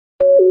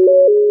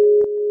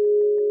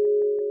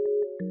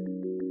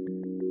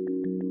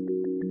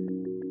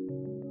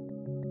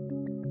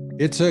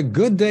It's a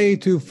good day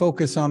to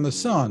focus on the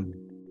sun,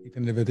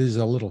 even if it is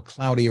a little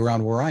cloudy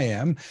around where I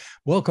am.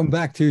 Welcome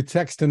back to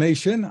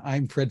Techstination.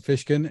 I'm Fred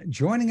Fishkin.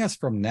 Joining us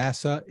from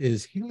NASA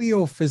is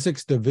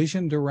Heliophysics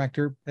Division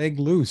Director Peg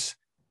Luce.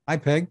 Hi,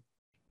 Peg.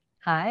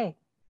 Hi.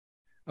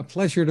 A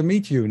pleasure to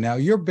meet you. Now,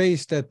 you're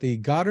based at the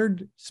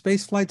Goddard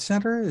Space Flight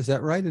Center, is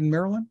that right, in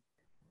Maryland?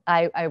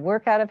 I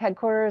work out of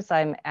headquarters.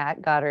 I'm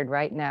at Goddard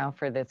right now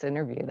for this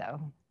interview,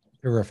 though.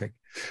 Terrific.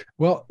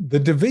 Well,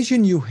 the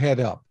division you head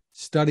up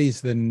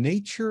studies the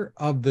nature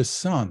of the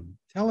sun.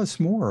 Tell us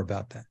more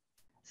about that.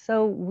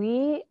 So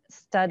we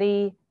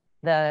study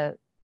the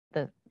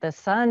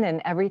sun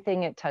and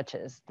everything it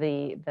touches,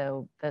 the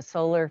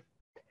solar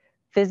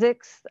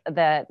physics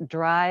that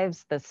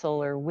drives the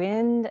solar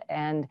wind,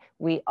 and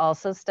we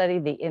also study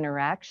the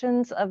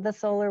interactions of the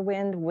solar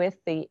wind with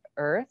the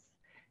Earth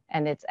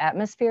and its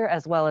atmosphere,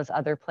 as well as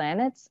other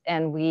planets.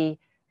 And we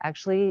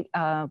actually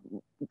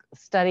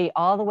study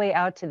all the way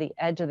out to the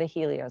edge of the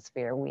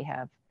heliosphere. We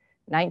have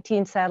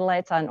 19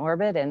 satellites on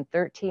orbit and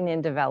 13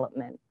 in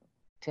development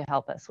to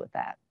help us with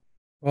that.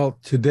 Well,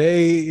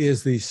 today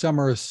is the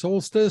summer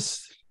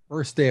solstice,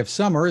 first day of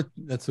summer.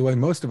 That's the way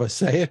most of us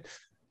say it.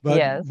 But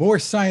yes. More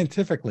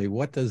scientifically,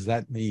 what does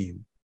that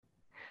mean?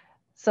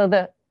 So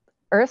the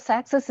Earth's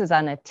axis is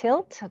on a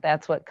tilt.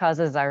 That's what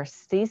causes our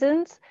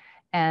seasons.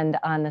 And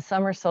on the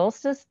summer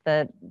solstice,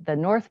 the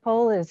North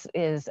Pole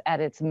is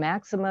at its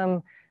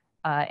maximum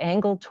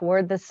angle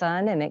toward the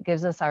sun, and it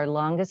gives us our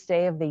longest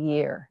day of the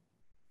year.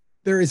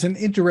 There is an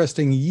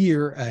interesting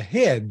year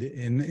ahead.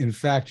 In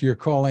fact, you're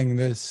calling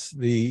this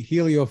the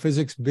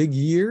Heliophysics Big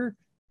Year.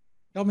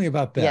 Tell me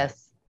about that.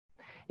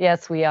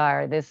 Yes, we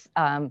are. This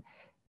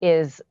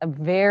is a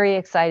very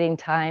exciting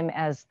time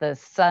as the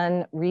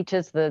sun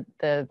reaches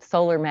the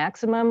solar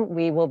maximum.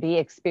 We will be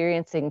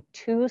experiencing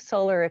 2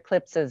 solar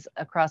eclipses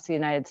across the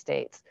United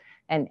States.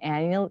 An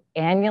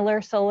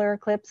annular solar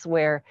eclipse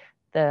where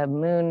the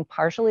moon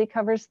partially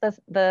covers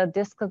the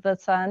disk of the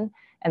sun,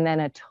 and then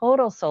a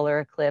total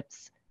solar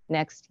eclipse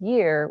next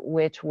year,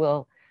 which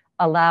will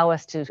allow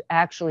us to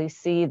actually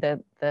see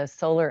the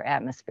solar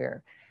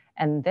atmosphere.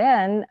 And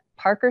then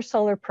Parker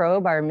Solar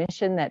Probe, our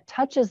mission that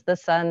touches the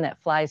sun,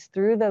 that flies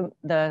through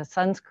the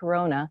sun's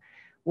corona,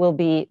 will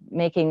be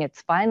making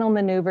its final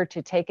maneuver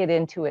to take it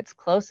into its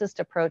closest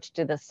approach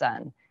to the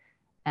sun.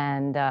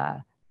 And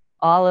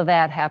all of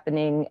that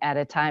happening at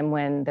a time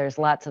when there's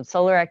lots of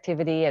solar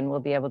activity, and we'll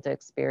be able to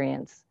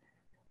experience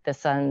the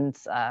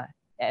sun's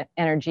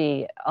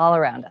energy all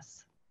around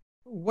us.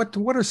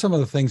 What are some of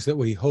the things that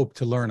we hope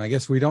to learn? I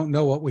guess we don't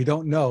know what we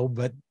don't know,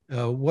 but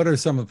what are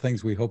some of the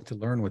things we hope to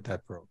learn with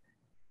that probe?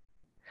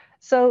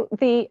 So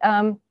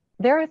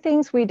there are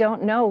things we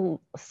don't know,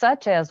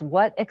 such as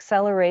what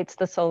accelerates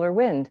the solar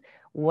wind,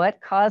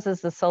 what causes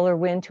the solar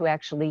wind to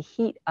actually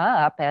heat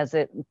up as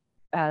it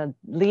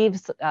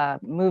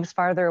moves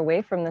farther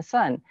away from the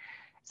sun.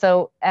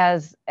 So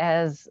as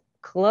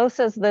close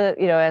as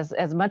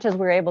as much as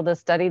we're able to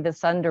study the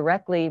sun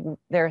directly,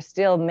 there are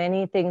still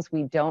many things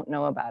we don't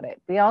know about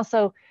it. We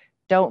also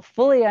don't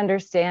fully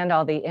understand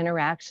all the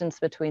interactions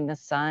between the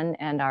sun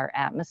and our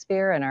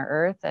atmosphere and our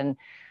Earth. And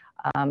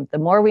the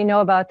more we know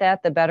about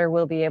that, the better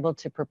we'll be able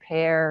to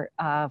prepare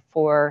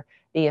for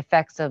the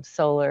effects of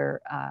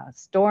solar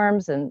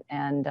storms and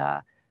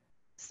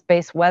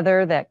space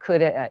weather that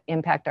could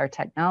impact our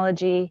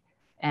technology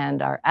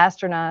and our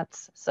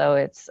astronauts. So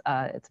it's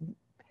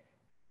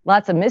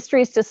lots of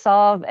mysteries to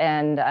solve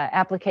and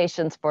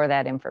applications for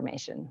that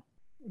information.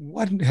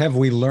 What have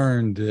we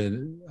learned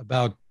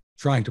about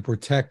trying to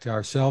protect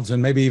ourselves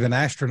and maybe even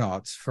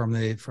astronauts from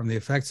the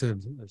effects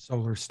of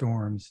solar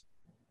storms?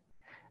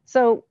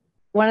 So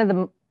one of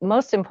the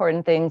most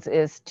important things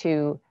is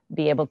to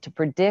be able to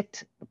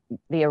predict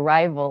the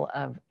arrival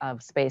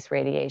of space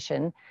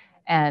radiation.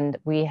 And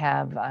we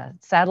have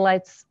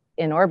satellites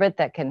in orbit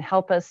that can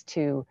help us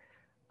to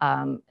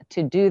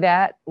do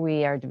that.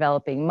 We are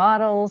developing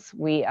models.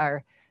 We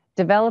are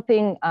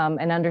developing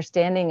an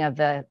understanding of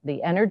the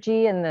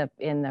energy in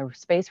the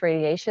space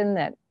radiation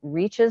that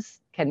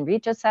can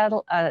reach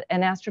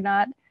an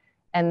astronaut,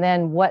 and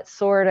then what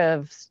sort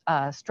of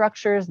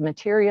structures,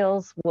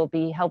 materials will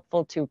be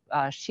helpful to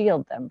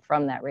shield them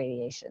from that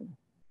radiation.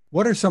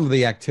 What are some of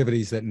the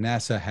activities that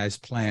NASA has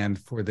planned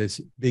for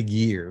this big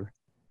year?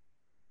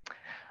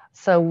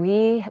 So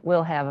we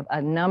will have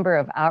a number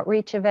of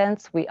outreach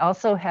events. We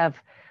also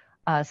have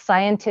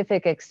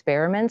scientific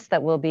experiments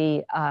that will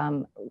be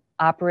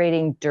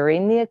operating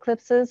during the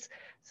eclipses.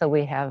 So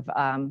we have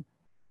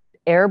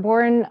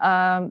airborne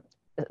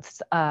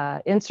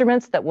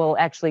instruments that will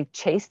actually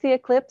chase the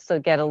eclipse, so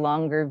get a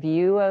longer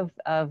view of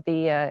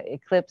the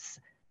eclipse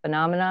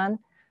phenomenon.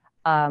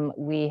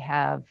 We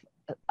have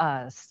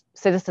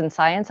citizen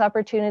science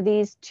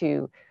opportunities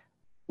to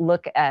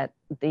look at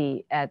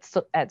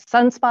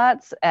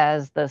sunspots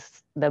as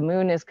the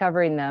moon is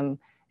covering them,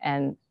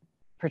 and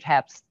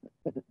perhaps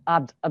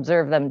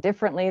observe them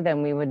differently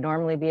than we would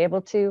normally be able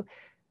to.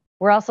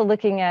 We're also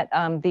looking at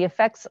the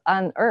effects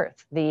on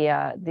Earth,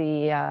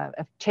 the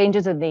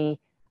changes in the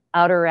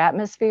outer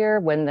atmosphere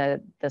when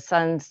the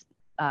sun's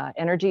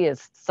energy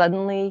is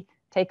suddenly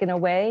taken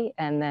away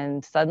and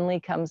then suddenly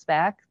comes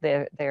back.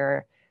 There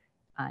are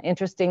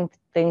interesting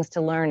things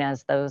to learn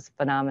as those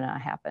phenomena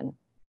happen.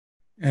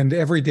 And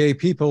everyday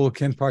people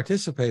can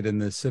participate in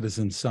this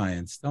citizen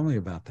science. Tell me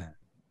about that.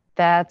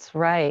 That's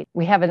right.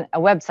 We have a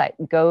website,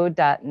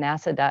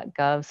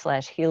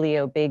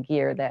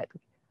 go.nasa.gov/HelioBigYear, that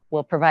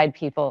will provide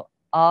people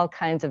all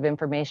kinds of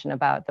information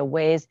about the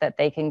ways that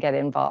they can get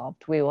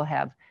involved. We will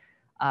have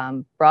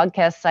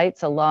broadcast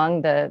sites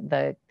along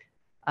the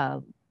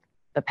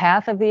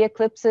path of the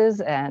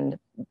eclipses and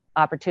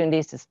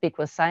opportunities to speak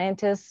with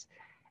scientists.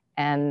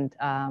 And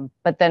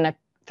but then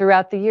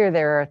throughout the year,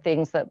 there are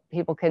things that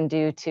people can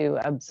do to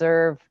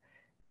observe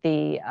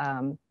the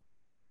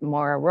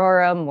more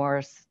aurora,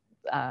 more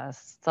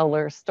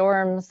solar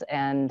storms,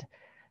 and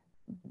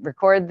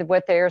record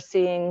what they're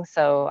seeing.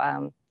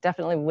 So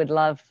definitely would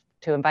love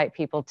to invite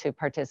people to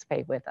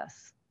participate with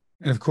us.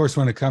 And of course,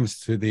 when it comes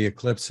to the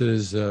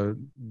eclipses,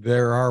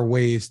 there are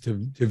ways to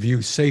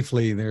view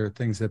safely. There are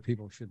things that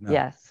people should know.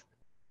 Yes.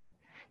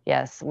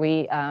 Yes,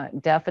 we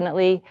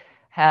definitely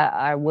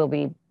will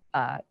be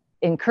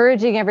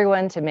encouraging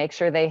everyone to make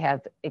sure they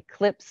have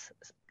eclipse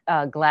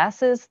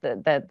glasses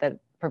that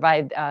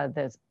provide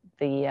the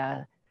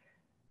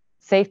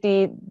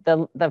safety,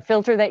 the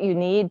filter that you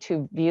need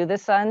to view the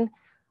sun.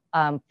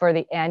 For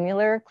the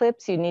annular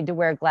eclipse, you need to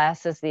wear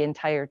glasses the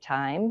entire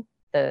time.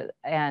 For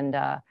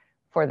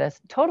the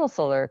total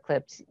solar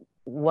eclipse,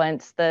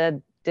 once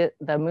the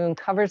moon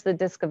covers the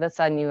disk of the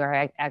sun, you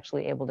are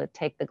actually able to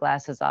take the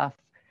glasses off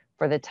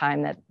for the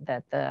time that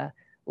the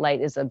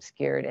light is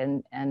obscured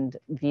and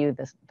view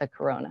the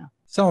corona.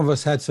 Some of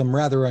us had some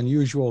rather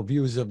unusual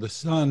views of the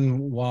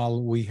sun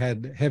while we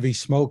had heavy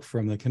smoke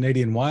from the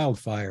Canadian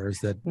wildfires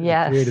that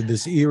created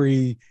this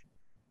eerie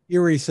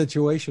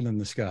situation in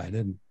the sky,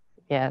 didn't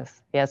it?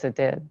 Yes, it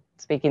did.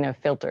 Speaking of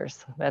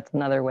filters, that's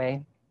another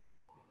way.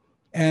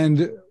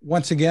 And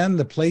once again,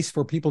 the place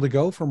for people to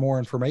go for more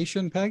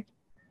information, Peg?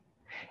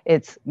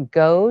 It's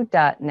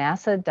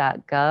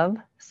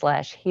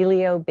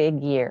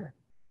go.nasa.gov/HelioBigYear.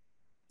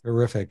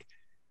 Terrific.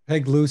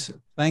 Peg Luce,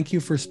 thank you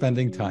for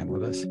spending time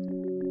with us.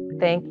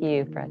 Thank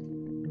you, Fred.